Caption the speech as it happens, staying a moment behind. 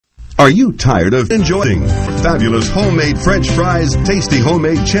Are you tired of enjoying fabulous homemade French fries, tasty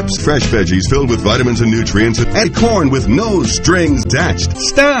homemade chips, fresh veggies filled with vitamins and nutrients, and corn with no strings attached?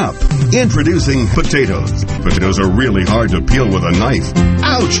 Stop! Introducing potatoes. Potatoes are really hard to peel with a knife.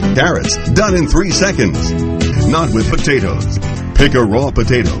 Ouch! Carrots, done in 3 seconds. Not with potatoes. Pick a raw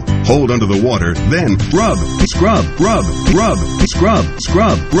potato, hold under the water, then rub, scrub, rub, rub, scrub,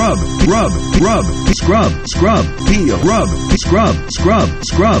 scrub, rub, rub, rub, scrub, scrub, peel, rub, scrub, scrub,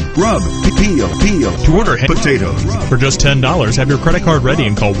 scrub, rub, peel, peel. To order potatoes for just $10, have your credit card ready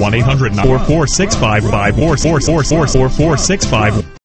and call 1-800-4465-4465.